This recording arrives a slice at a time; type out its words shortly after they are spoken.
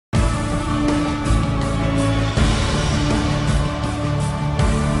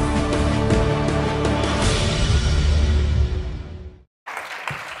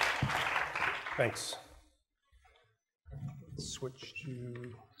Thanks. Let's switch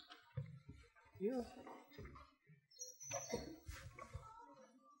to here.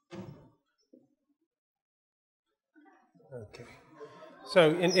 Okay.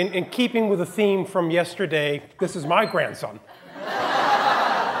 So in keeping with the theme from yesterday, this is my grandson.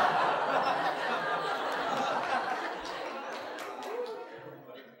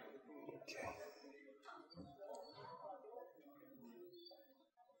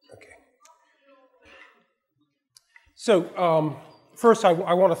 So first, I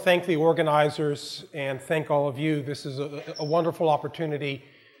want to thank the organizers and thank all of you. This is a wonderful opportunity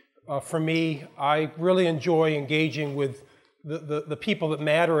for me. I really enjoy engaging with the people that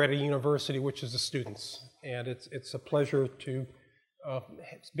matter at a university, which is the students. And it's a pleasure to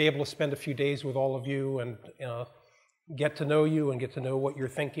be able to spend a few days with all of you and get to know you and get to know what you're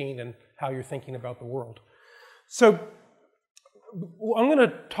thinking and how you're thinking about the world. So I'm going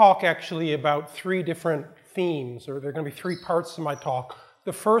to talk actually about three different themes, or there are going to be three parts to my talk.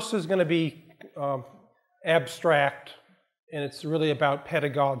 The first is going to be abstract, and it's really about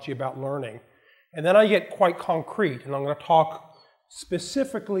pedagogy, about learning. And then I get quite concrete, and I'm going to talk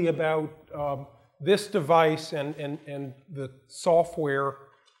specifically about this device and the software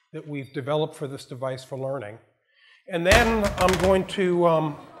that we've developed for this device for learning. And then I'm going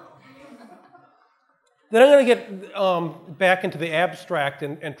to get back into the abstract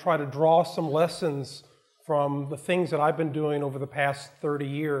and try to draw some lessons from the things that I've been doing over the past 30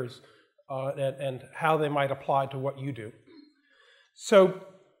 years and how they might apply to what you do. So,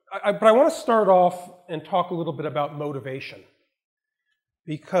 but I want to start off and talk a little bit about motivation,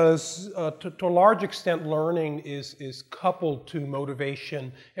 because to a large extent learning is coupled to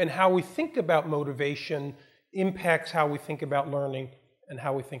motivation, and how we think about motivation impacts how we think about learning and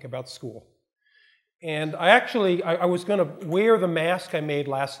how we think about school. And I was going to wear the mask I made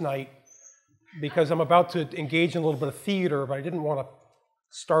last night because I'm about to engage in a little bit of theater, but I didn't want to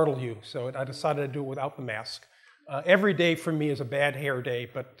startle you, so I decided to do it without the mask. Every day for me is a bad hair day,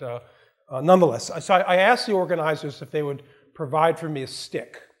 but nonetheless. So I asked the organizers if they would provide for me a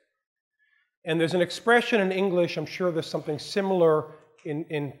stick. And there's an expression in English, I'm sure there's something similar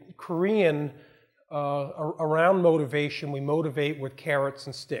in Korean around motivation. We motivate with carrots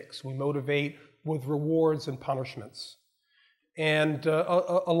and sticks. We motivate with rewards and punishments. And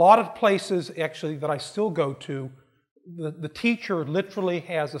a lot of places, actually, that I still go to, the teacher literally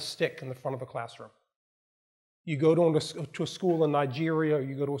has a stick in the front of the classroom. You go to a school in Nigeria, or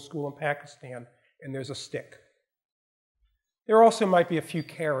you go to a school in Pakistan, and there's a stick. There also might be a few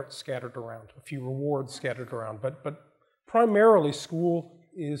carrots scattered around, a few rewards scattered around, but primarily school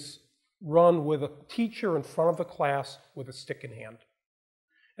is run with a teacher in front of the class with a stick in hand.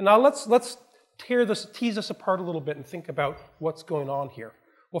 And now let's tease this apart a little bit and think about what's going on here.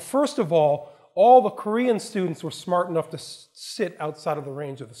 Well, first of all the Korean students were smart enough to sit outside of the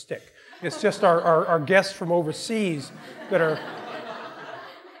range of the stick. It's just our guests from overseas that are...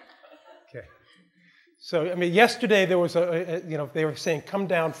 Okay. So, I mean, yesterday there was they were saying, come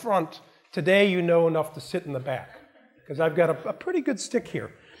down front. Today you know enough to sit in the back, because I've got a pretty good stick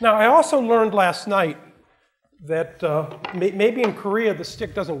here. Now, I also learned last night that maybe in Korea the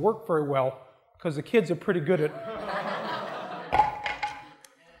stick doesn't work very well, because the kids are pretty good at...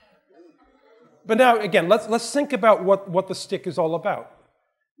 But now, again, let's think about what the stick is all about.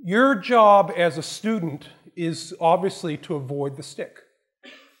 Your job as a student is obviously to avoid the stick.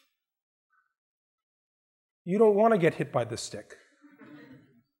 You don't want to get hit by the stick.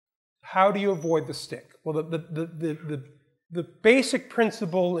 How do you avoid the stick? Well, the basic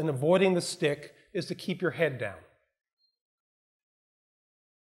principle in avoiding the stick is to keep your head down.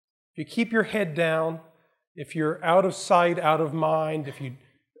 If you keep your head down, if you're out of sight, out of mind, if you,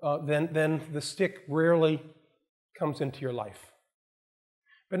 then the stick rarely comes into your life.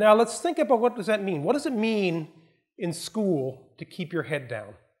 But now let's think about, what does that mean? What does it mean in school to keep your head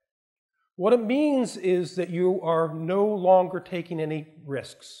down? What it means is that you are no longer taking any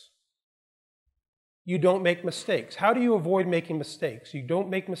risks. You don't make mistakes. How do you avoid making mistakes? You don't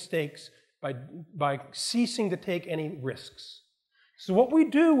make mistakes by ceasing to take any risks. So what we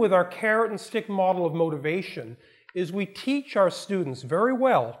do with our carrot and stick model of motivation is we teach our students very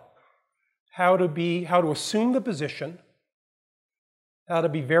well how to assume the position, how to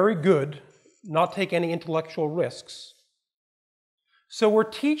be very good, not take any intellectual risks. So we're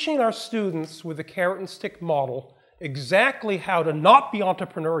teaching our students with the carrot and stick model exactly how to not be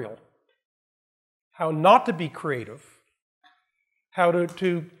entrepreneurial, how not to be creative, how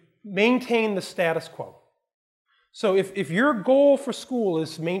to maintain the status quo. So if your goal for school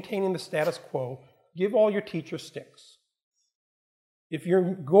is maintaining the status quo, give all your teachers sticks. If your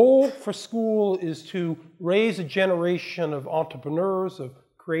goal for school is to raise a generation of entrepreneurs, of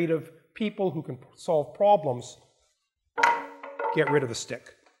creative people who can solve problems, get rid of the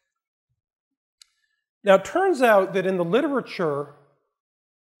stick. Now, it turns out that in the literature,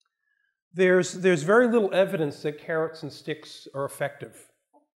 there's very little evidence that carrots and sticks are effective.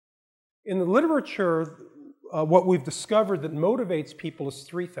 In the literature, what we've discovered that motivates people is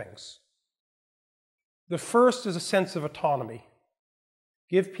three things. The first is a sense of autonomy.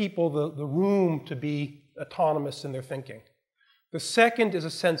 Give people the room to be autonomous in their thinking. The second is a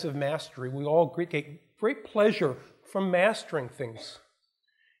sense of mastery. We all get great pleasure from mastering things.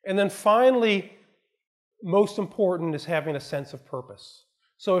 And then finally, most important is having a sense of purpose.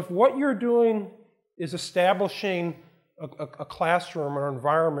 So if what you're doing is establishing a classroom or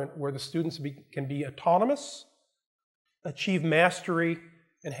environment where the students can be autonomous, achieve mastery,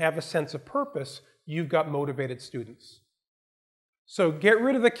 and have a sense of purpose, you've got motivated students. So get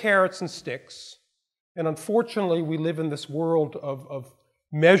rid of the carrots and sticks. And unfortunately, we live in this world of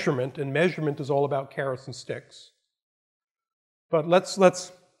measurement, and measurement is all about carrots and sticks. But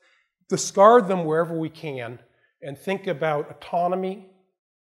let's discard them wherever we can and think about autonomy,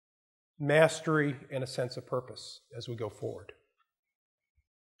 mastery, and a sense of purpose as we go forward.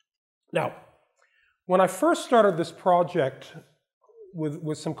 Now, when I first started this project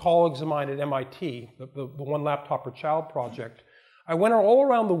with some colleagues of mine at MIT, the One Laptop Per Child project, I went all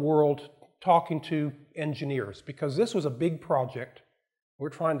around the world talking to engineers because this was a big project. We're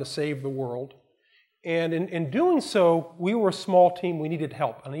trying to save the world. And in doing so, we were a small team. We needed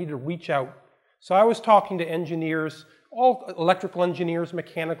help. I needed to reach out. So I was talking to engineers, all electrical engineers,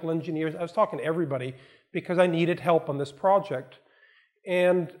 mechanical engineers. I was talking to everybody because I needed help on this project.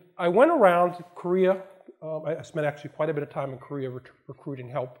 And I went around Korea. I spent actually quite a bit of time in Korea recruiting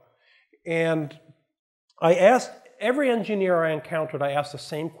help. And I asked every engineer I encountered, I asked the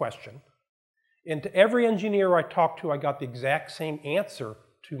same question. And to every engineer I talked to, I got the exact same answer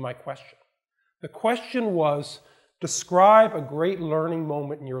to my question. The question was, describe a great learning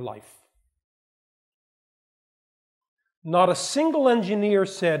moment in your life. Not a single engineer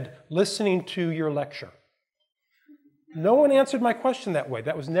said, listening to your lecture. No one answered my question that way.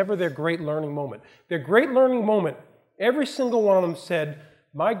 That was never their great learning moment. Their great learning moment, every single one of them said,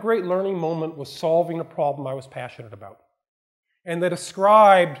 my great learning moment was solving a problem I was passionate about. And they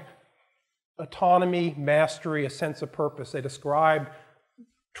described autonomy, mastery, a sense of purpose. They described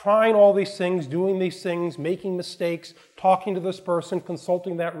trying all these things, doing these things, making mistakes, talking to this person,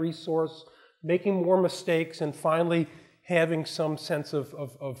 consulting that resource, making more mistakes, and finally having some sense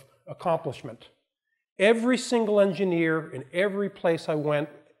of accomplishment. Every single engineer in every place I went,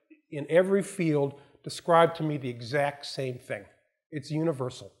 in every field, described to me the exact same thing. It's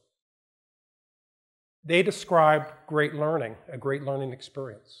universal. They described great learning, a great learning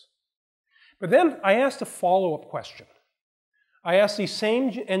experience. But then I asked a follow-up question. I asked these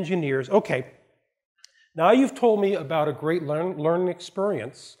same engineers, okay, now you've told me about a great learning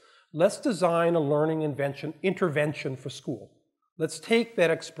experience. Let's design a learning intervention for school. Let's take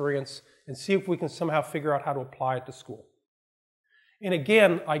that experience and see if we can somehow figure out how to apply it to school. And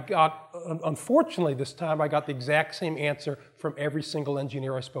again, unfortunately this time, I got the exact same answer from every single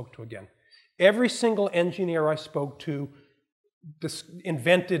engineer I spoke to again. Every single engineer I spoke to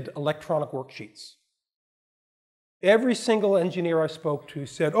invented electronic worksheets. Every single engineer I spoke to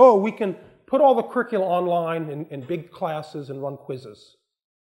said, oh, we can put all the curriculum online in big classes and run quizzes.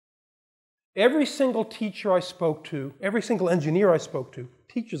 Every single teacher I spoke to, every single engineer I spoke to,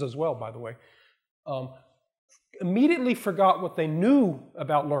 teachers as well, by the way, immediately forgot what they knew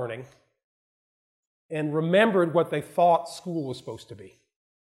about learning and remembered what they thought school was supposed to be.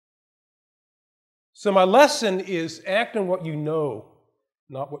 So my lesson is act on what you know,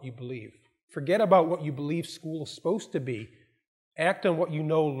 not what you believe. Forget about what you believe school is supposed to be. Act on what you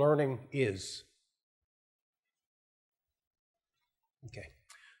know learning is. Okay.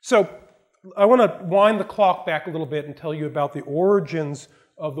 So I want to wind the clock back a little bit and tell you about the origins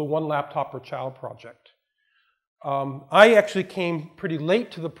of the One Laptop Per Child project. I actually came pretty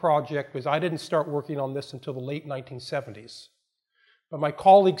late to the project because I didn't start working on this until the late 1970s. But my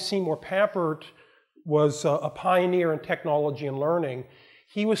colleague Seymour Papert was a pioneer in technology and learning.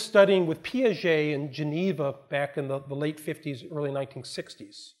 He was studying with Piaget in Geneva back in the late 50s, early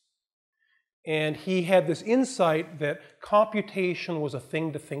 1960s. And he had this insight that computation was a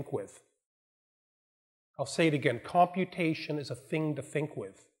thing to think with. I'll say it again, computation is a thing to think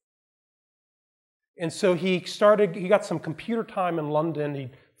with. And so he got some computer time in London.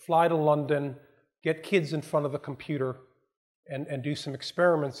 He'd fly to London, get kids in front of the computer, and do some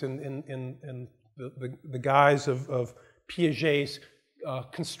experiments in the guise of Piaget's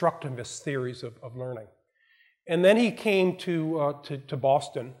constructivist theories of learning. And then he came to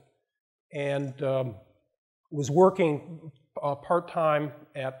Boston and was working part-time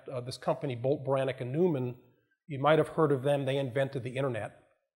at this company, Bolt, Brannick and Newman. You might have heard of them. They invented the internet.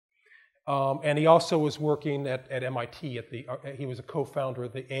 And he also was working at MIT. He was a co-founder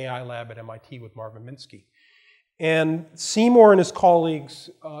of the AI lab at MIT with Marvin Minsky. And Seymour and his colleagues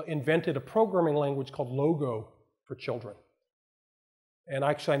invented a programming language called Logo for children. And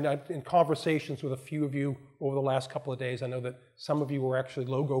actually, in conversations with a few of you over the last couple of days, I know that some of you were actually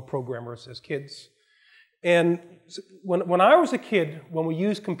Logo programmers as kids. And when I was a kid, when we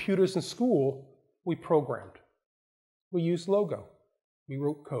used computers in school, we programmed. We used Logo. We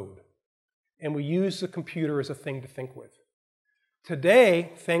wrote code. And we used the computer as a thing to think with.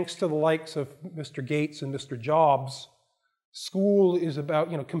 Today, thanks to the likes of Mr. Gates and Mr. Jobs, school is about,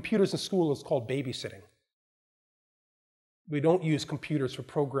 computers in school is called babysitting. We don't use computers for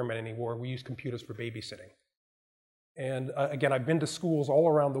programming anymore. We use computers for babysitting. And again, I've been to schools all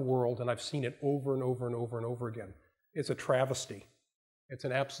around the world, and I've seen it over and over and over and over again. It's a travesty. It's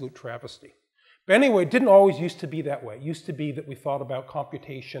an absolute travesty. But anyway, it didn't always used to be that way. It used to be that we thought about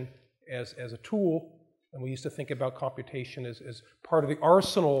computation as a tool, and we used to think about computation as part of the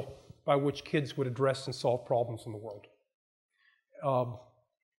arsenal by which kids would address and solve problems in the world.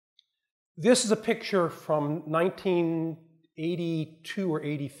 This is a picture from 1982 or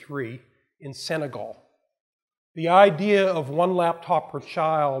 83 in Senegal. The idea of one laptop per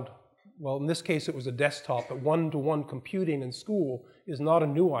child, well, in this case it was a desktop, but one-to-one computing in school is not a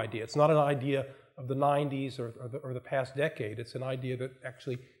new idea. It's not an idea of the 90s or the past decade. It's an idea that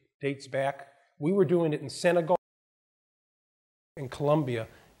actually dates back. We were doing it in Senegal, in Colombia,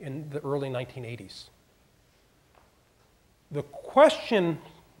 in the early 1980s. The question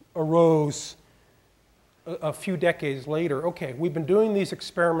arose a few decades later, okay, we've been doing these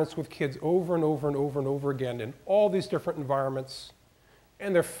experiments with kids over and over and over and over again in all these different environments,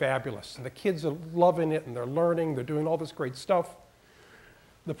 and they're fabulous. And the kids are loving it, and they're learning, they're doing all this great stuff.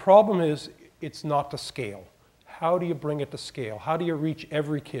 The problem is, it's not to scale. How do you bring it to scale? How do you reach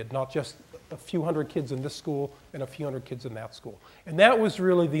every kid, not just a few hundred kids in this school and a few hundred kids in that school? And that was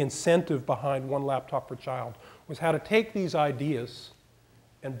really the incentive behind one laptop per child, was how to take these ideas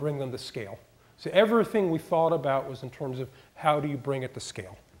and bring them to scale. So everything we thought about was in terms of how do you bring it to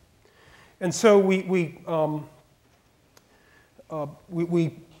scale. And so we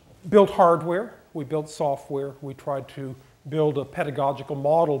built hardware, we built software, we tried to build a pedagogical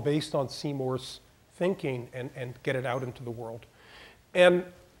model based on Seymour's thinking and get it out into the world. And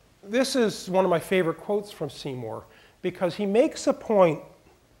this is one of my favorite quotes from Seymour, because he makes a point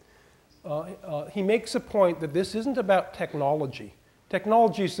that this isn't about technology.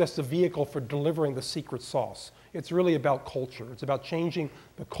 Technology is just a vehicle for delivering the secret sauce. It's really about culture. It's about changing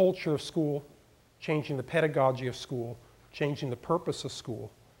the culture of school, changing the pedagogy of school, changing the purpose of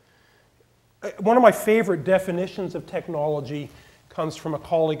school. One of my favorite definitions of technology comes from a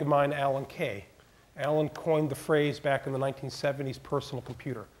colleague of mine, Alan Kay. Alan coined the phrase back in the 1970s, personal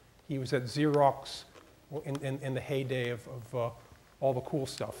computer. He was at Xerox in the heyday of all the cool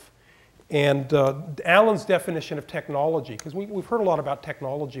stuff. And Alan's definition of technology, because we've heard a lot about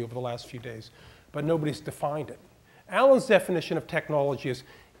technology over the last few days, but nobody's defined it. Alan's definition of technology is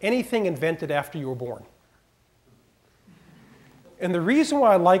anything invented after you were born. And the reason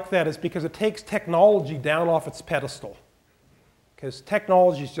why I like that is because it takes technology down off its pedestal. Because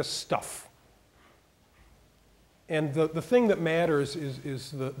technology is just stuff. And the thing that matters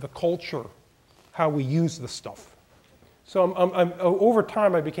is the culture, how we use the stuff. So over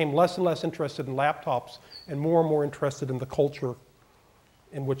time, I became less and less interested in laptops and more interested in the culture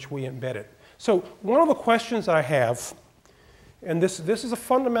in which we embed it. So one of the questions I have, and this is a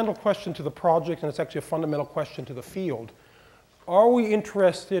fundamental question to the project, and it's actually a fundamental question to the field. Are we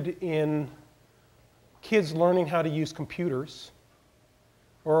interested in kids learning how to use computers,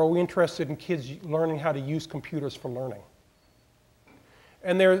 or are we interested in kids learning how to use computers for learning?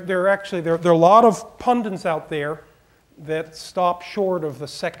 And there are a lot of pundits out there that stop short of the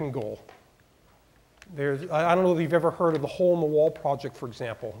second goal. I don't know if you've ever heard of the Hole in the Wall project, for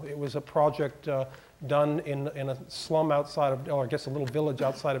example. It was a project done in a slum outside of, or I guess a little village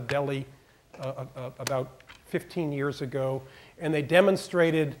outside of Delhi about 15 years ago. And they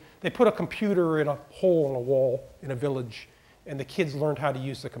demonstrated, they put a computer in a hole in a wall in a village, and the kids learned how to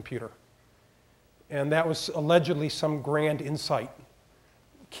use the computer. And that was allegedly some grand insight.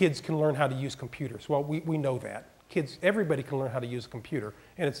 Kids can learn how to use computers. Well, we know that. Everybody can learn how to use a computer,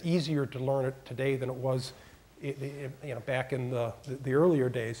 and it's easier to learn it today than it was back in the earlier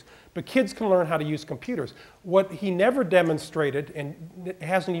days. But kids can learn how to use computers. What he never demonstrated, and it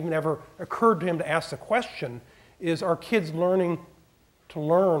hasn't even ever occurred to him to ask the question, is are kids learning to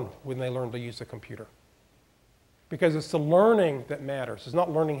learn when they learn to use a computer? Because it's the learning that matters. It's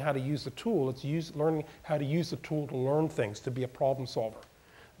not learning how to use the tool, it's learning how to use the tool to learn things, to be a problem solver.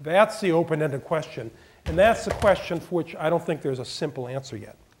 That's the open-ended question, and that's the question for which I don't think there's a simple answer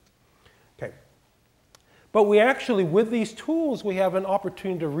yet. Okay. But we actually, with these tools, we have an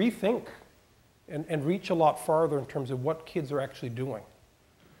opportunity to rethink and reach a lot farther in terms of what kids are actually doing.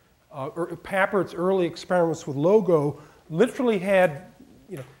 Pappert's early experiments with Logo literally had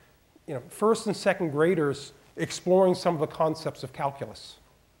first and second graders exploring some of the concepts of calculus.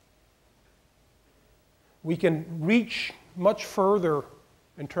 We can reach much further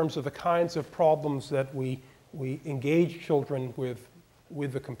in terms of the kinds of problems that we engage children with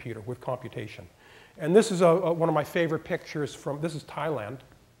the computer, with computation. And this is one of my favorite pictures this is Thailand,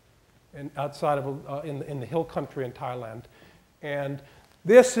 and outside of, in the hill country in Thailand. And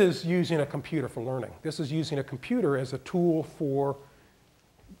this is using a computer for learning. This is using a computer as a tool for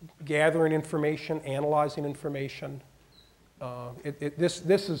gathering information, analyzing information.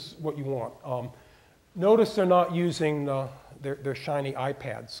 This is what you want. Notice they're not using their shiny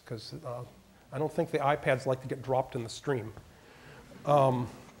iPads, because I don't think the iPads like to get dropped in the stream.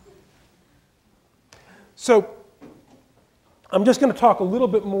 So I'm just going to talk a little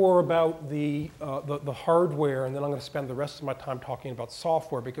bit more about the hardware, and then I'm going to spend the rest of my time talking about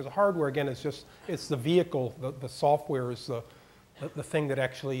software, because the hardware, again, it's the vehicle. The software is the thing that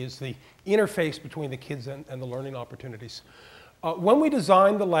actually is the interface between the kids and the learning opportunities. When we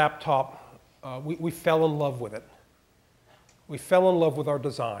designed the laptop, we fell in love with it. We fell in love with our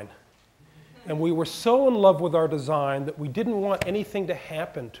design. And we were so in love with our design that we didn't want anything to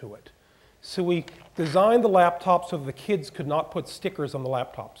happen to it. So we designed the laptop so the kids could not put stickers on the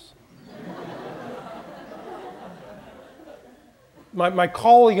laptops. My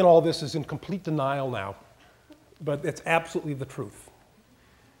colleague in all this is in complete denial now, but it's absolutely the truth.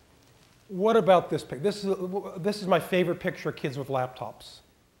 What about this picture? This is my favorite picture of kids with laptops.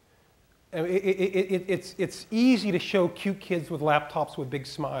 And it's easy to show cute kids with laptops with big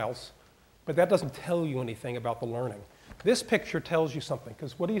smiles, but that doesn't tell you anything about the learning. This picture tells you something,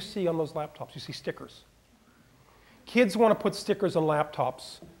 because what do you see on those laptops? You see stickers. Kids want to put stickers on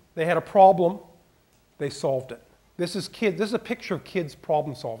laptops. They had a problem, they solved it. This is a picture of kids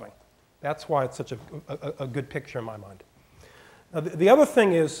problem solving. That's why it's such a good picture in my mind. Now, the other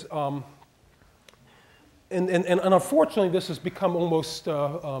thing is, and unfortunately this has become almost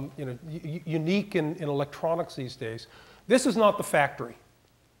unique in electronics these days. This is not the factory.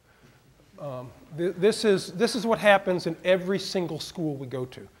 This is what happens in every single school we go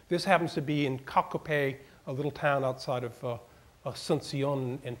to. This happens to be in Cacope, a little town outside of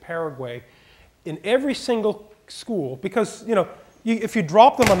Asuncion in Paraguay. In every single school, because if you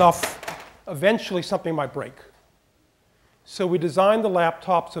drop them enough, eventually something might break. So we designed the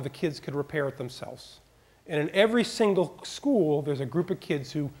laptop so the kids could repair it themselves. And in every single school, there's a group of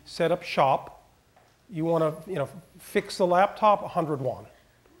kids who set up shop. You want to fix the laptop, 100 won.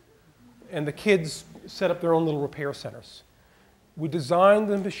 And the kids set up their own little repair centers. We designed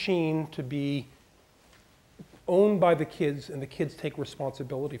the machine to be owned by the kids, and the kids take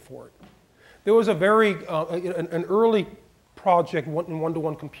responsibility for it. There was an early project in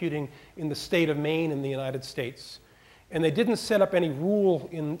one-to-one computing in the state of Maine in the United States. And they didn't set up any rule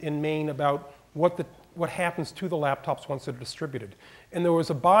in Maine about what happens to the laptops once they're distributed. And there was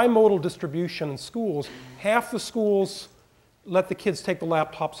a bimodal distribution in schools. Half the schools let the kids take the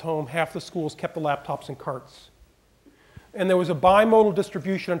laptops home, half the schools kept the laptops in carts. And there was a bimodal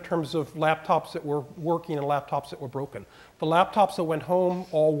distribution in terms of laptops that were working and laptops that were broken. The laptops that went home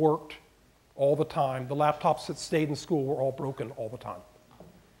all worked all the time. The laptops that stayed in school were all broken all the time.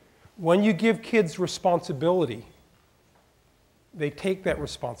 When you give kids responsibility, they take that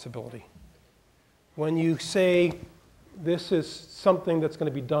responsibility. When you say, this is something that's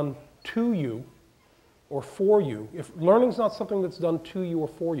going to be done to you or for you, if learning's not something that's done to you or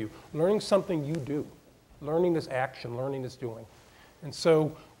for you, learning's something you do. Learning is action, learning is doing. And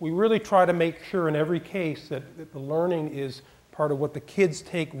so we really try to make sure in every case that the learning is part of what the kids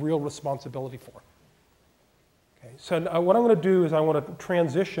take real responsibility for. Okay, so what I'm going to do is I want to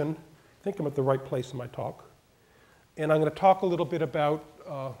transition. I think I'm at the right place in my talk. And I'm going to talk a little bit about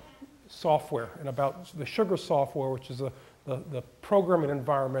software and about the Sugar software, which is the programming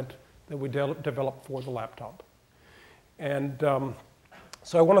environment that we developed for the laptop. And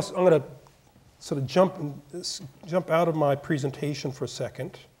so I'm going to sort of jump out of my presentation for a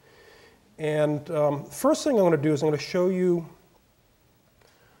second And first thing I'm going to do is I'm going to show you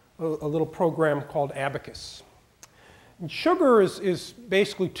a little program called Abacus. And Sugar is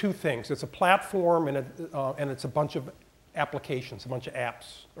basically two things. It's a platform and it's a bunch of applications, a bunch of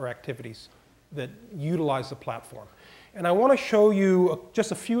apps or activities that utilize the platform. And I want to show you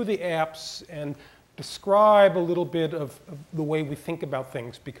just a few of the apps and describe a little bit of the way we think about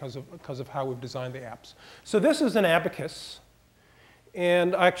things because of how we've designed the apps. So this is an abacus.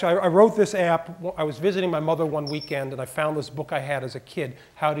 And actually, I wrote this app. I was visiting my mother one weekend, and I found this book I had as a kid,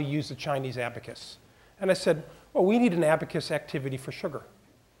 How to Use the Chinese Abacus. And I said, well, we need an abacus activity for sugar.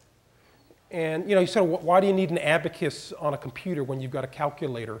 And you said, well, why do you need an abacus on a computer when you've got a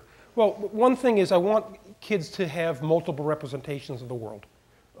calculator? Well, one thing is I want kids to have multiple representations of the world.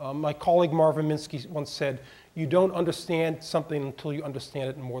 My colleague Marvin Minsky once said, you don't understand something until you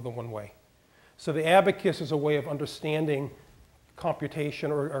understand it in more than one way. So the abacus is a way of understanding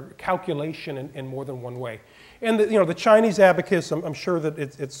computation or calculation in more than one way. And the Chinese abacus, I'm sure that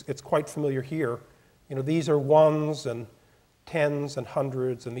it's quite familiar here. These are ones and tens and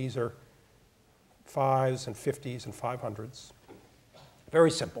hundreds, and these are fives and 50s and 500s.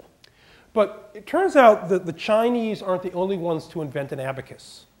 Very simple. But it turns out that the Chinese aren't the only ones to invent an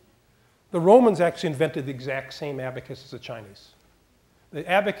abacus. The Romans actually invented the exact same abacus as the Chinese. The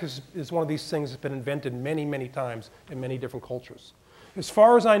abacus is one of these things that's been invented many, many times in many different cultures. As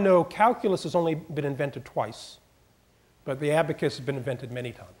far as I know, calculus has only been invented twice, but the abacus has been invented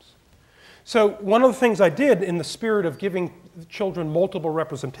many times. So one of the things I did in the spirit of giving children multiple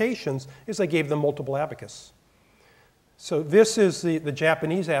representations is I gave them multiple abacus. So this is the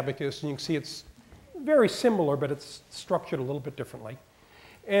Japanese abacus, and you can see it's very similar, but it's structured a little bit differently.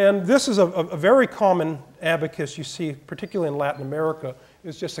 And this is a very common abacus you see, particularly in Latin America,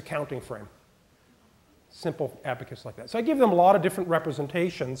 is just a counting frame. Simple abacus like that. So I give them a lot of different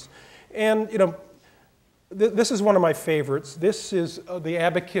representations. And this is one of my favorites. This is the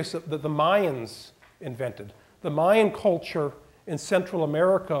abacus that the Mayans invented. The Mayan culture in Central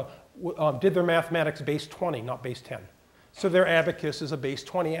America did their mathematics base 20, not base 10. So their abacus is a base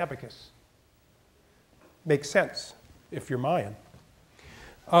 20 abacus. Makes sense if you're Mayan.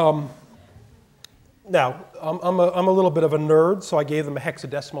 Now, I'm a little bit of a nerd, so I gave them a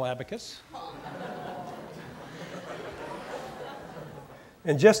hexadecimal abacus.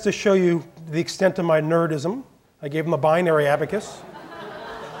 And just to show you the extent of my nerdism, I gave them a binary abacus.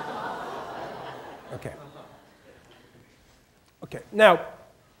 Okay. Okay, now,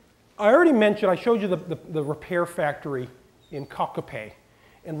 I already mentioned, I showed you the repair factory in Kokopay.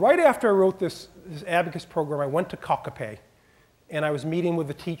 And right after I wrote this abacus program, I went to Kokopay. And I was meeting with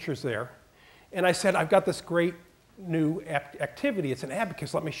the teachers there. And I said, I've got this great new activity. It's an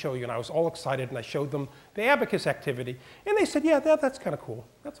abacus. Let me show you. And I was all excited, and I showed them the abacus activity. And they said, yeah, that's kind of cool.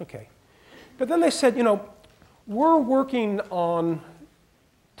 That's OK. But then they said, we're working on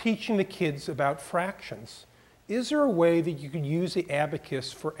teaching the kids about fractions. Is there a way that you could use the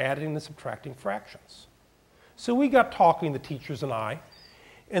abacus for adding and subtracting fractions? So we got talking, the teachers and I.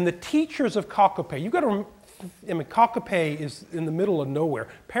 And the teachers of Kokopay, you've got to Kokopay is in the middle of nowhere.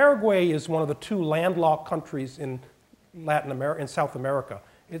 Paraguay is one of the two landlocked countries in South America.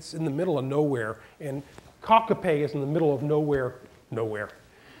 It's in the middle of nowhere, and Kokopay is in the middle of nowhere.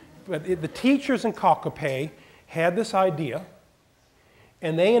 But the teachers in Kokopay had this idea,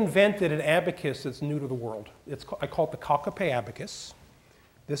 and they invented an abacus that's new to the world. I call it the Kokopay abacus.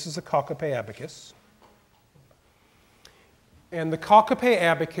 This is a Kokopay abacus. And the Kokopay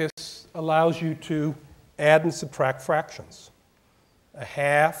abacus allows you to add and subtract fractions. A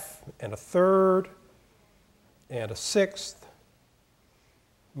half and a third and a sixth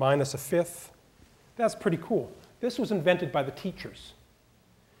minus a fifth. That's pretty cool. This was invented by the teachers.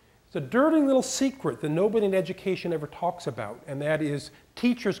 It's a dirty little secret that nobody in education ever talks about, and that is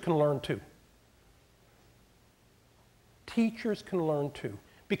teachers can learn too. Teachers can learn too.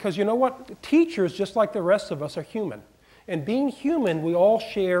 Because you know what? Teachers, just like the rest of us, are human. And being human, we all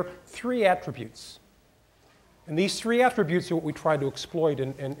share three attributes. And these three attributes are what we try to exploit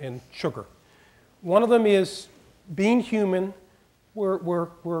in sugar. One of them is being human,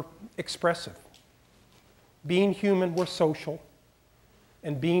 we're expressive. Being human, we're social.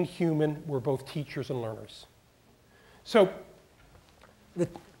 And being human, we're both teachers and learners. So the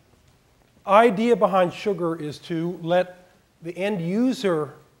idea behind sugar is to let the end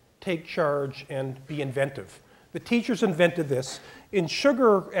user take charge and be inventive. The teachers invented this. In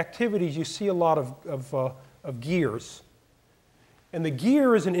sugar activities, you see a lot of gears. And the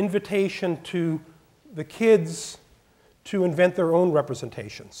gear is an invitation to the kids to invent their own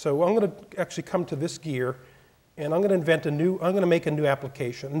representation. So I'm going to actually come to this gear, And I'm going to make a new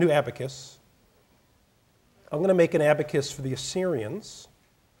application, a new abacus. I'm going to make an abacus for the Assyrians.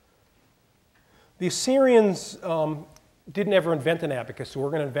 The Assyrians didn't ever invent an abacus, so we're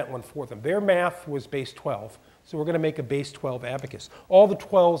going to invent one for them. Their math was base 12, so we're going to make a base 12 abacus. All the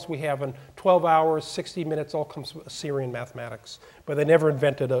 12s we have in 12 hours, 60 minutes, all comes from Assyrian mathematics, but they never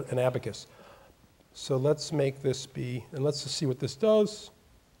invented an abacus. So let's make this be, and let's just see what this does.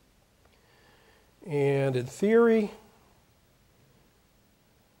 And in theory,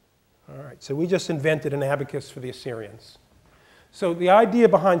 all right, so we just invented an abacus for the Assyrians. So the idea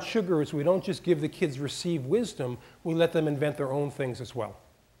behind sugar is we don't just give the kids received wisdom, we let them invent their own things as well.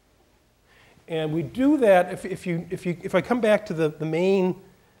 And we do that, if I come back to the main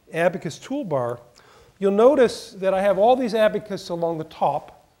abacus toolbar, you'll notice that I have all these abacus along the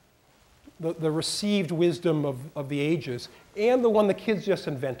top, the received wisdom of the ages, and the one the kids just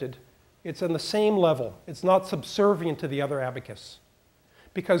invented. It's on the same level. It's not subservient to the other abacus.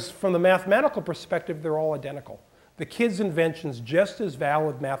 Because from the mathematical perspective, they're all identical. The kids' invention's just as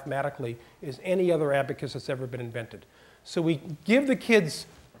valid mathematically as any other abacus that's ever been invented. So we give the kids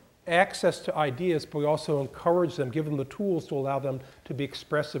access to ideas, but we also encourage them, give them the tools to allow them to be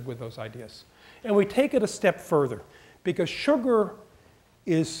expressive with those ideas. And we take it a step further, because sugar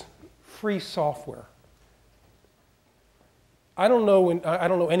is free software. I don't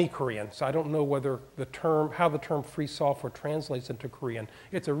know any Korean, so I don't know whether how the term free software translates into Korean.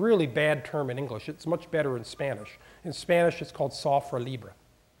 It's a really bad term in English. It's much better in Spanish. In Spanish, it's called software libre.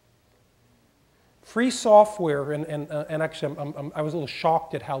 Free software, and actually I was a little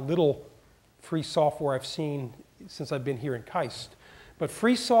shocked at how little free software I've seen since I've been here in KAIST. But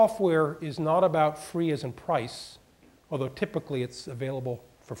free software is not about free as in price, although typically it's available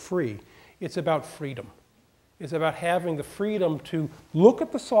for free. It's about freedom. It's about having the freedom to look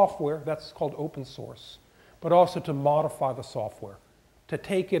at the software, that's called open source, but also to modify the software, to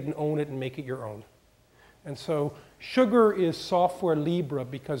take it and own it and make it your own. And so sugar is software libre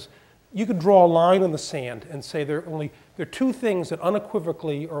because you could draw a line in the sand and say there are two things that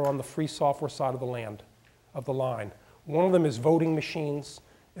unequivocally are on the free software side of the line. One of them is voting machines,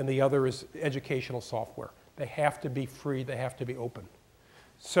 and the other is educational software. They have to be free, they have to be open.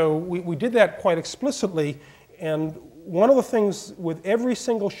 So we did that quite explicitly. And one of the things with every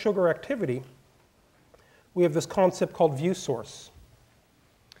single sugar activity, we have this concept called view source.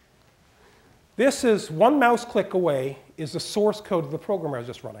 This is one mouse click away is the source code of the program I was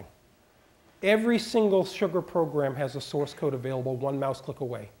just running. Every single sugar program has a source code available one mouse click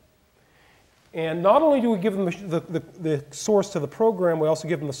away. And not only do we give them the source to the program, we also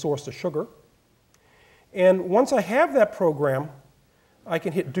give them the source to sugar. And once I have that program, I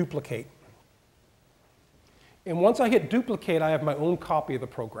can hit duplicate. And once I hit duplicate, I have my own copy of the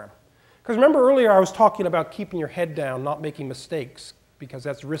program. Because remember earlier I was talking about keeping your head down, not making mistakes, because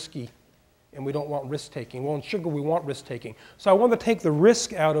that's risky, and we don't want risk-taking. Well, in sugar, we want risk-taking. So I want to take the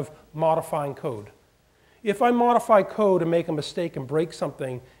risk out of modifying code. If I modify code and make a mistake and break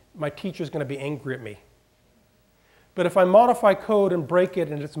something, my teacher's going to be angry at me. But if I modify code and break it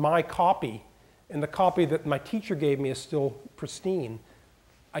and it's my copy, and the copy that my teacher gave me is still pristine,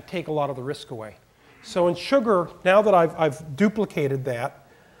 I take a lot of the risk away. So in sugar, now that I've duplicated that,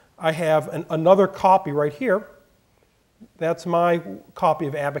 I have another copy right here. That's my copy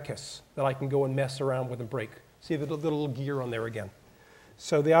of abacus that I can go and mess around with and break. See the little gear on there again.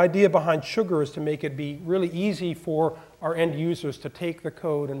 So the idea behind sugar is to make it be really easy for our end users to take the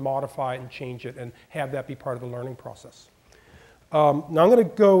code and modify it and change it and have that be part of the learning process. Now I'm going to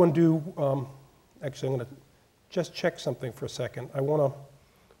go and do, actually I'm going to just check something for a second. I want to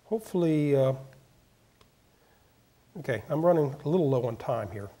hopefully, okay, I'm running a little low on time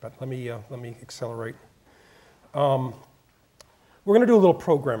here, but let me accelerate. We're going to do a little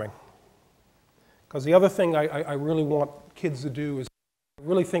programming. Because the other thing I really want kids to do is I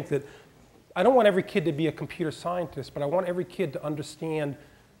really think that I don't want every kid to be a computer scientist, but I want every kid to understand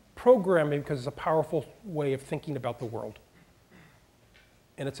programming because it's a powerful way of thinking about the world.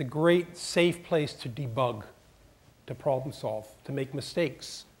 And it's a great, safe place to debug, to problem solve, to make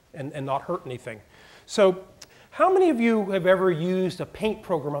mistakes and not hurt anything. So how many of you have ever used a paint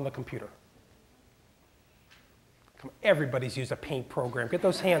program on the computer? Everybody's used a paint program. Get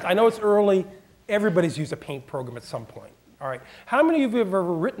those hands. I know it's early. Everybody's used a paint program at some point. All right. How many of you have ever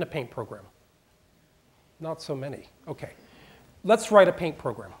written a paint program? Not so many. Okay. Let's write a paint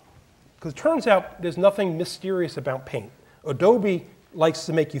program. Because it turns out there's nothing mysterious about paint. Adobe likes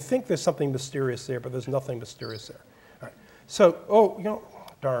to make you think there's something mysterious there, but there's nothing mysterious there. All right. So,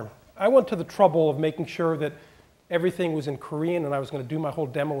 darn. I went to the trouble of making sure that everything was in Korean, and I was going to do my whole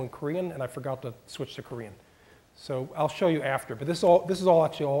demo in Korean, and I forgot to switch to Korean. So I'll show you after, but this is all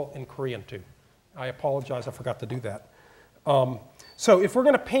actually all in Korean too. I apologize, I forgot to do that. So if we're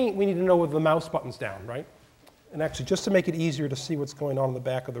going to paint, we need to know whether the mouse button's down, right? And actually, just to make it easier to see what's going on in the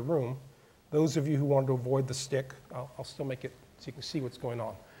back of the room, those of you who want to avoid the stick, I'll still make it so you can see what's going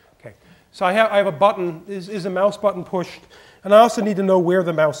on. Okay. So I have a button. Is a mouse button pushed? And I also need to know where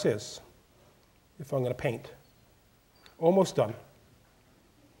the mouse is if I'm going to paint. Almost done.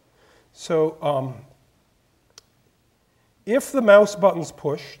 So if the mouse button's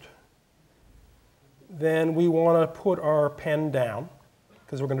pushed, then we want to put our pen down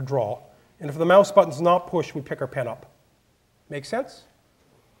because we're going to draw. And if the mouse button's not pushed, we pick our pen up. Make sense?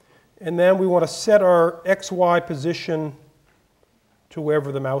 And then we want to set our XY position to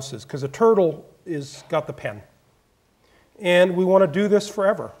wherever the mouse is, because the turtle is got the pen. And we want to do this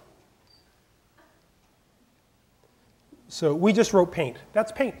forever. So we just wrote paint.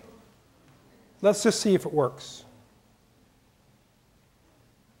 That's paint. Let's just see if it works.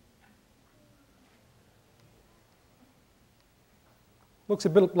 Looks a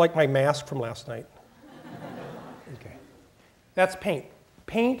bit like my mask from last night. Okay. That's paint.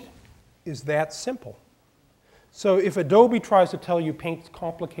 Paint is that simple. So if Adobe tries to tell you paint's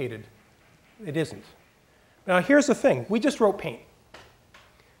complicated, it isn't. Now here's the thing. We just wrote paint.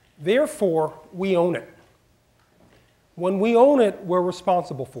 Therefore, we own it. When we own it, we're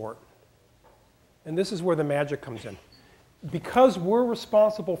responsible for it. And this is where the magic comes in. Because we're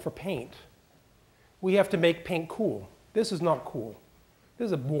responsible for paint, we have to make paint cool. This is not cool. This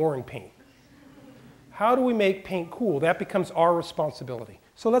is a boring paint. How do we make paint cool? That becomes our responsibility.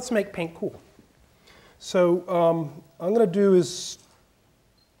 So let's make paint cool. So I'm going to do is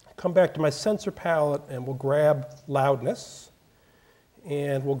come back to my sensor palette, and we'll grab loudness,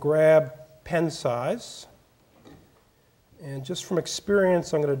 and we'll grab pen size. And just from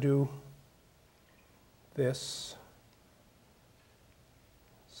experience, I'm going to do this.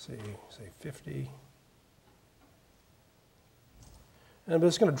 Let's see, say 50. And I'm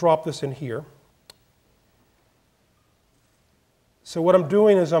just going to drop this in here. So what I'm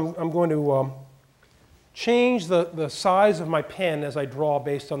doing is I'm going to change the size of my pen as I draw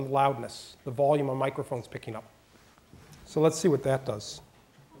based on the loudness, the volume my microphone's picking up. So let's see what that does.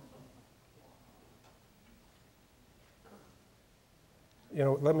 You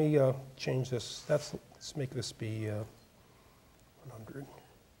know, let me change this. Let's make this be 100.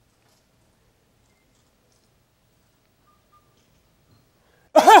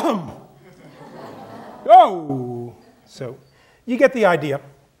 Oh! So you get the idea.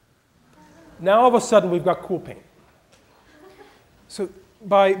 Now all of a sudden we've got cool paint. So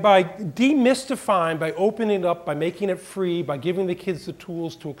by demystifying, by opening it up, by making it free, by giving the kids the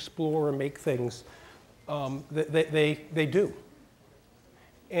tools to explore and make things, they do.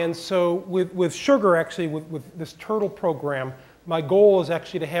 And so with Sugar, actually, with this turtle program, my goal is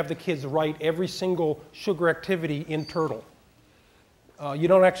actually to have the kids write every single Sugar activity in Turtle. You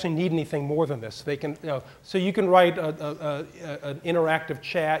don't actually need anything more than this. They can, so you can write an interactive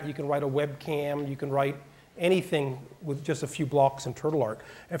chat, you can write a webcam, you can write anything with just a few blocks in Turtle art.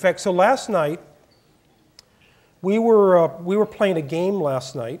 In fact, so last night, we were playing a game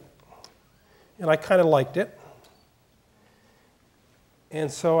last night, and I kind of liked it.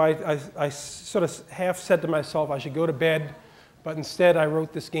 And so I sort of half said to myself I should go to bed, but instead I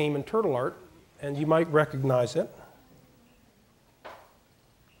wrote this game in Turtle art, and you might recognize it.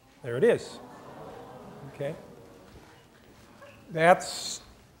 There it is. Okay. That's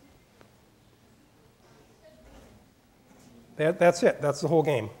it. That's the whole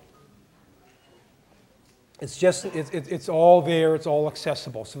game. It's just, it's all there, it's all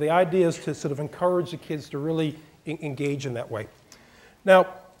accessible. So the idea is to sort of encourage the kids to really engage in that way. Now,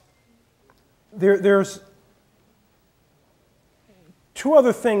 there's two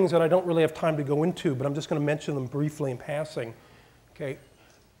other things that I don't really have time to go into, but I'm just going to mention them briefly in passing. Okay.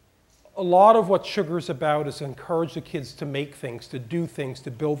 A lot of what Sugar is about is encourage the kids to make things, to do things, to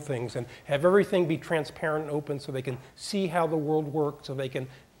build things, and have everything be transparent and open so they can see how the world works, so they can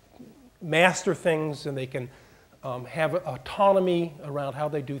master things, and they can have autonomy around how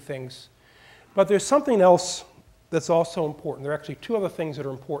they do things. But there's something else that's also important. There are actually two other things that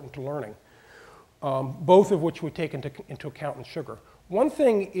are important to learning, both of which we take into account in Sugar. One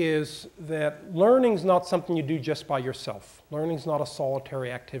thing is that learning is not something you do just by yourself. Learning is not a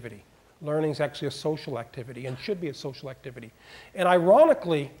solitary activity. Learning is actually a social activity and should be a social activity. And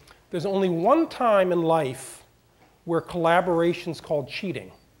ironically, there's only one time in life where collaboration is called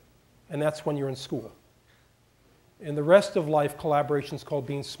cheating, and that's when you're in school. In the rest of life, collaboration is called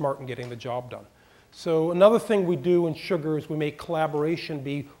being smart and getting the job done. So another thing we do in Sugar is we make collaboration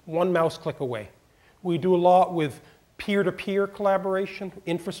be one mouse click away. We do a lot with peer-to-peer collaboration,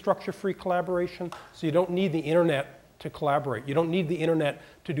 infrastructure-free collaboration, so you don't need the internet to collaborate. You don't need the internet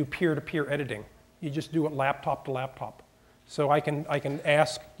to do peer-to-peer editing. You just do it laptop to laptop. So I can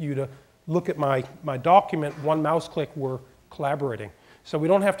ask you to look at my document, one mouse click, we're collaborating. So we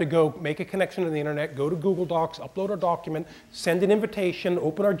don't have to go make a connection to the internet, go to Google Docs, upload a document, send an invitation,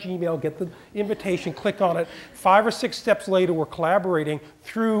 open our Gmail, get the invitation, click on it. 5 or 6 steps later, we're collaborating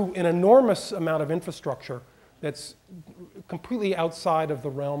through an enormous amount of infrastructure that's completely outside of the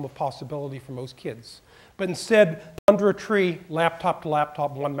realm of possibility for most kids. But instead, under a tree, laptop to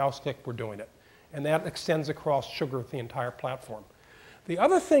laptop, one mouse click, we're doing it. And that extends across Sugar, the entire platform. The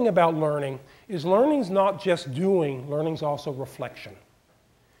other thing about learning is learning's not just doing, learning's also reflection.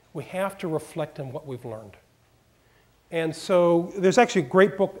 We have to reflect on what we've learned. And so there's actually a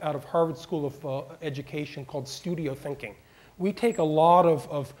great book out of Harvard School of Education called Studio Thinking. We take a lot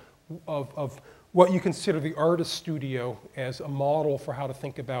of what you consider the artist studio as a model for how to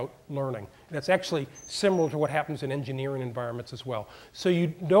think about learning. And that's actually similar to what happens in engineering environments as well. So you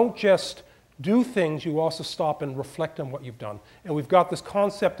don't just do things, you also stop and reflect on what you've done. And we've got this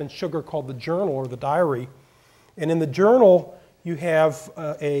concept in Sugar called the journal or the diary. And in the journal, you have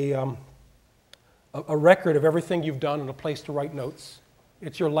a record of everything you've done and a place to write notes.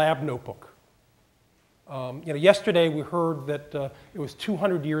 It's your lab notebook. Yesterday we heard that it was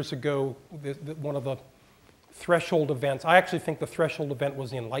 200 years ago that one of the threshold events, I actually think the threshold event was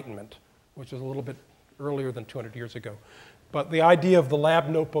the Enlightenment, which was a little bit earlier than 200 years ago. But the idea of the lab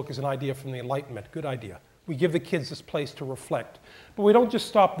notebook is an idea from the Enlightenment. Good idea. We give the kids this place to reflect. But we don't just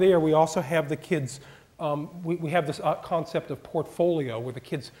stop there. We also have the kids, we have this concept of portfolio where the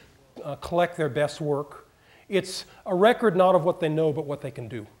kids collect their best work. It's a record not of what they know, but what they can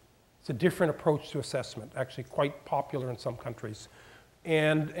do. It's a different approach to assessment, actually quite popular in some countries.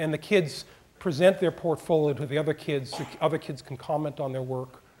 And the kids present their portfolio to the other kids can comment on their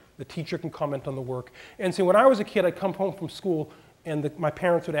work. The teacher can comment on the work. And so when I was a kid, I'd come home from school and my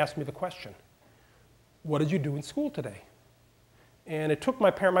parents would ask me the question, what did you do in school today? And it took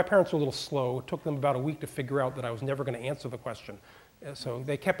my parents were a little slow. It took them about a week to figure out that I was never going to answer the question. So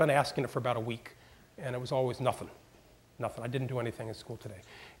they kept on asking it for about a week. And it was always nothing. Nothing. I didn't do anything in school today.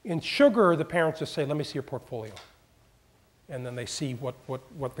 In Sugar, the parents just say, let me see your portfolio. And then they see what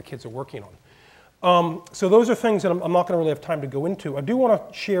the kids are working on. So those are things that I'm not going to really have time to go into. I do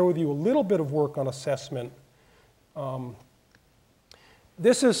want to share with you a little bit of work on assessment.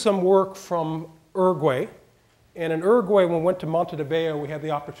 This is some work from Uruguay. And in Uruguay, when we went to Montevideo, we had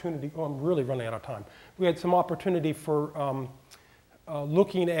the opportunity, oh, I'm really running out of time. We had some opportunity for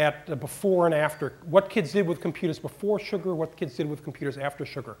looking at before and after, what kids did with computers before Sugar, what kids did with computers after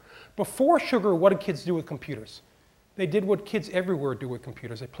Sugar. Before Sugar, what did kids do with computers? They did what kids everywhere do with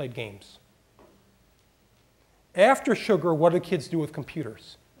computers. They played games. After Sugar, what did kids do with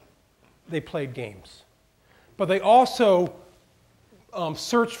computers? They played games. But they also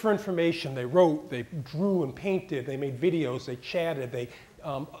searched for information. They wrote, they drew and painted, they made videos, they chatted, they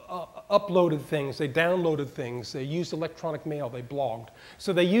uploaded things, they downloaded things, they used electronic mail, they blogged.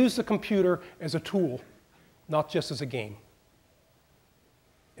 So they used the computer as a tool, not just as a game.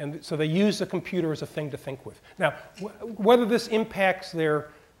 And so they used the computer as a thing to think with. Now, whether this impacts their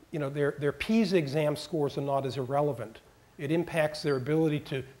PISA exam scores or not is irrelevant. It impacts their ability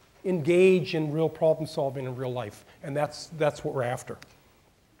to engage in real problem solving in real life, and that's what we're after.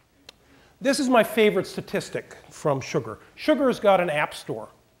 This is my favorite statistic from Sugar. Sugar's got an app store.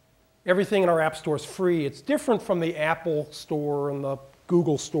 Everything in our app store is free. It's different from the Apple store and the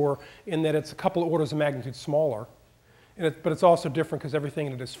Google store in that it's a couple of orders of magnitude smaller. But it's also different because everything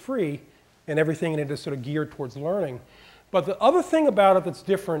in it is free and everything in it is sort of geared towards learning. But the other thing about it that's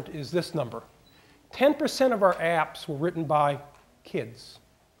different is this number. 10% of our apps were written by kids,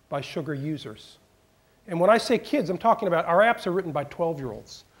 by Sugar users. And when I say kids, I'm talking about our apps are written by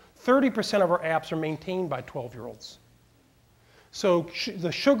 12-year-olds. 30% of our apps are maintained by 12-year-olds. So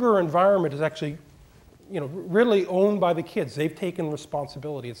the Sugar environment is actually, really owned by the kids. They've taken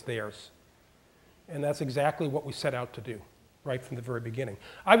responsibility. It's theirs. And that's exactly what we set out to do right from the very beginning.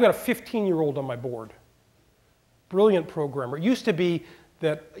 I've got a 15-year-old on my board. Brilliant programmer. It used to be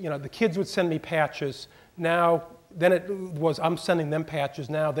that the kids would send me patches. Now, then it was I'm sending them patches.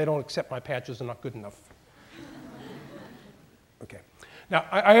 Now they don't accept my patches. They're not good enough. Okay. Now,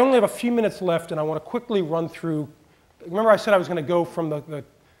 I only have a few minutes left, and I want to quickly run through. Remember I said I was going to go from the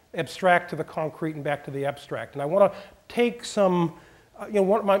abstract to the concrete and back to the abstract. And I want to take some,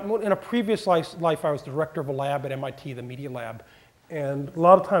 in a previous life, I was director of a lab at MIT, the Media Lab. And a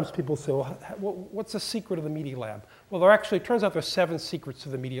lot of times people say, well, what's the secret of the Media Lab? Well, it turns out there's 7 secrets to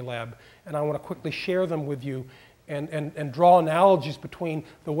the Media Lab, and I want to quickly share them with you and draw analogies between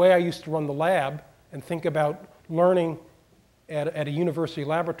the way I used to run the lab and think about learning at a university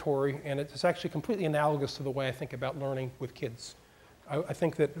laboratory, and it's actually completely analogous to the way I think about learning with kids. I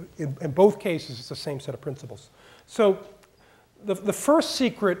think that in both cases it's the same set of principles. So the first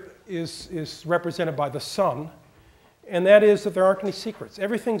secret is represented by the sun, and that is that there aren't any secrets.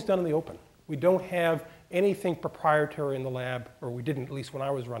 Everything's done in the open. We don't have anything proprietary in the lab, or we didn't, at least when I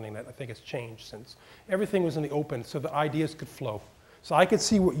was running it. I think it's changed since. Everything was in the open so the ideas could flow. So I could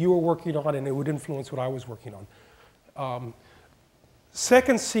see what you were working on, and it would influence what I was working on.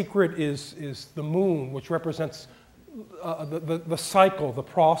 Second secret is the moon, which represents the cycle, the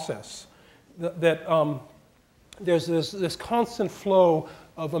process. There's this constant flow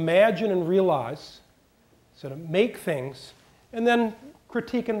of imagine and realize, sort of make things, and then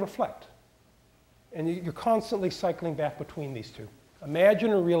critique and reflect. And you're constantly cycling back between these two.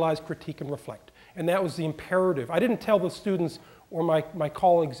 Imagine and realize, critique and reflect. And that was the imperative. I didn't tell the students or my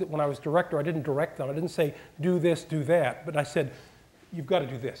colleagues that when I was director, I didn't direct them. I didn't say, do this, do that. But I said, you've got to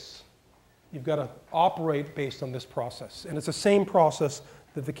do this. You've got to operate based on this process. And it's the same process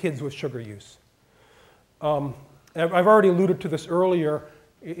that the kids with sugar use. I've already alluded to this earlier,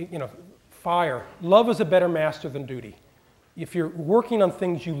 fire. Love is a better master than duty. If you're working on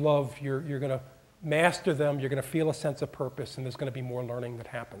things you love, you're going to master them, you're going to feel a sense of purpose, and there's going to be more learning that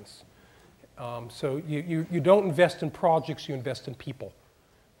happens. So you don't invest in projects, you invest in people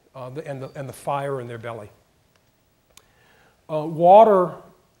and the fire in their belly. Water,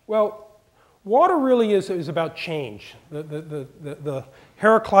 well, water really is about change. The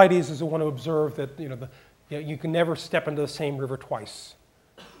Heraclides is the one who observed that you can never step into the same river twice.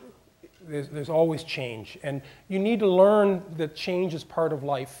 There's always change, and you need to learn that change is part of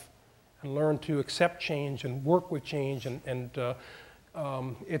life, and learn to accept change and work with change, and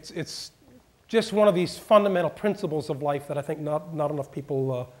it's just one of these fundamental principles of life that I think not enough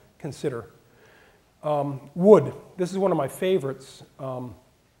people consider. Wood, this is one of my favorites.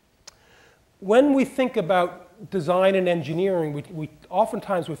 When we think about design and engineering, we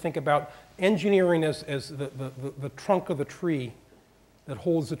oftentimes think about engineering as the trunk of the tree that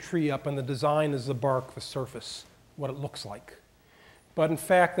holds the tree up, and the design is the bark, the surface, what it looks like. But in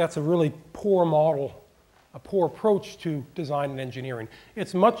fact, that's a really poor model, a poor approach to design and engineering.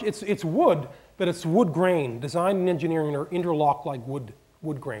 It's wood, but it's wood grain. Design and engineering are interlocked like wood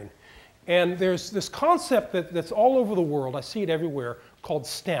grain. And there's this concept that's all over the world, I see it everywhere, called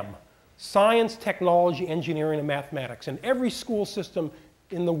STEM. Science, technology, engineering, and mathematics. And every school system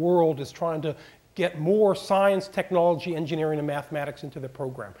in the world is trying to get more science, technology, engineering, and mathematics into the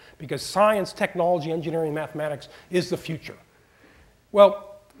program. Because science, technology, engineering, and mathematics is the future.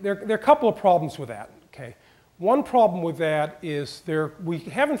 Well, there are a couple of problems with that, okay? One problem with that is we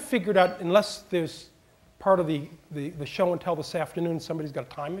haven't figured out, unless there's part of the show and tell this afternoon, somebody's got a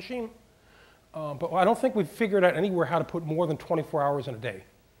time machine. But I don't think we've figured out anywhere how to put more than 24 hours in a day.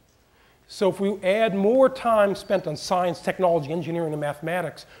 So if we add more time spent on science, technology, engineering, and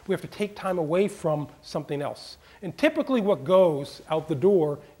mathematics, we have to take time away from something else. And typically what goes out the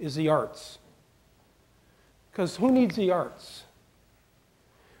door is the arts. Because who needs the arts?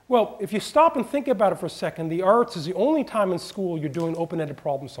 Well, if you stop and think about it for a second, the arts is the only time in school you're doing open-ended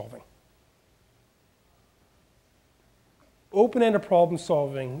problem solving. Open-ended problem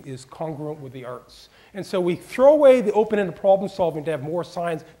solving is congruent with the arts. And so we throw away the open-ended problem solving to have more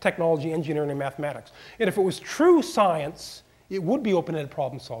science, technology, engineering, and mathematics. And if it was true science, it would be open-ended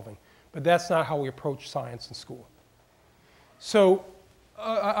problem solving. But that's not how we approach science in school. So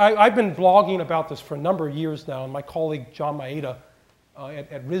I've been blogging about this for a number of years now, and my colleague John Maeda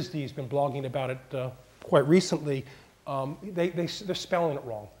at RISD has been blogging about it quite recently. They're spelling it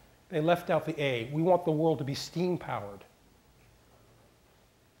wrong. They left out the A. We want the world to be steam-powered.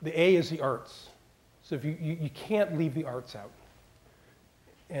 The A is the arts. So if you can't leave the arts out.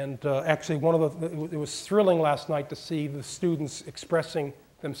 And actually, it was thrilling last night to see the students expressing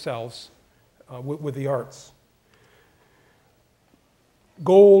themselves with the arts.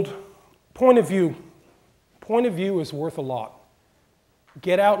 Gold, point of view. Point of view is worth a lot.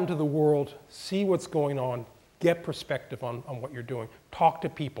 Get out into the world, see what's going on, get perspective on what you're doing. Talk to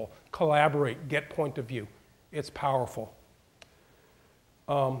people, collaborate, get point of view. It's powerful.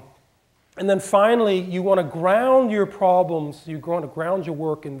 And then finally, you want to ground your problems, you want to ground your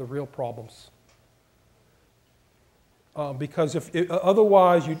work in the real problems. Because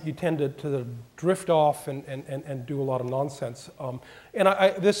otherwise, you tend to drift off and do a lot of nonsense.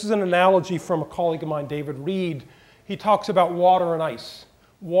 This is an analogy from a colleague of mine, David Reed. he talks about water and ice.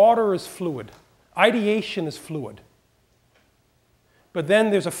 Water is fluid. Ideation is fluid. But then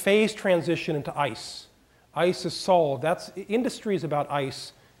there's a phase transition into ice. Ice is solid. Industry is about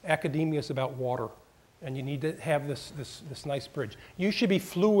ice. Academia is about water. And you need to have this nice bridge. You should be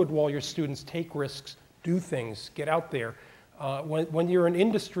fluid while your students take risks, do things, get out there. When you're in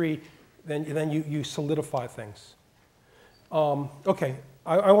industry, then you solidify things. Okay,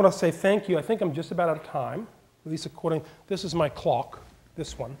 I want to say thank you. I think I'm just about out of time, at least according, this is my clock,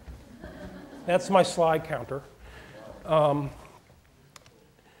 this one. That's my slide counter.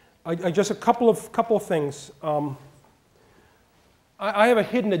 Just a couple of things. I have a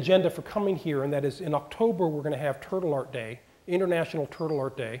hidden agenda for coming here, and that is in October we're going to have Turtle Art Day, International Turtle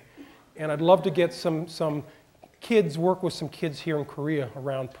Art Day, and I'd love to get some kids, work with some kids here in Korea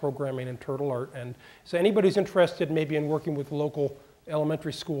around programming and turtle art. And so anybody's interested maybe in working with local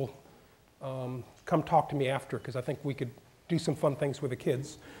elementary school, come talk to me after, because I think we could do some fun things with the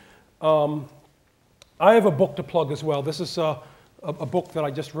kids. I have a book to plug as well. This is a book that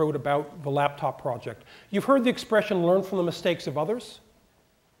I just wrote about the laptop project. You've heard the expression, learn from the mistakes of others.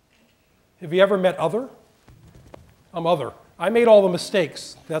 Have you ever met other? I'm other. I made all the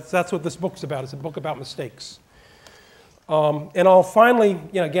mistakes. That's what this book's about. It's a book about mistakes. And I'll finally,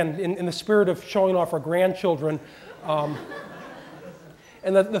 again, in the spirit of showing off our grandchildren,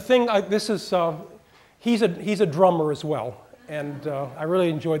 and the thing, he's a drummer as well. And I really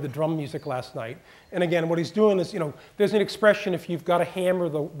enjoyed the drum music last night. And again, what he's doing is, there's an expression, if you've got a hammer,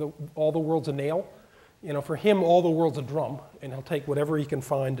 all the world's a nail. For him, all the world's a drum. And he'll take whatever he can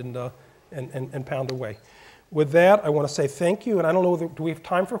find and pound away. With that, I want to say thank you. And I don't know, do we have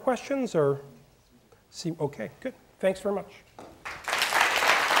time for questions? Or okay, good. Thanks very much.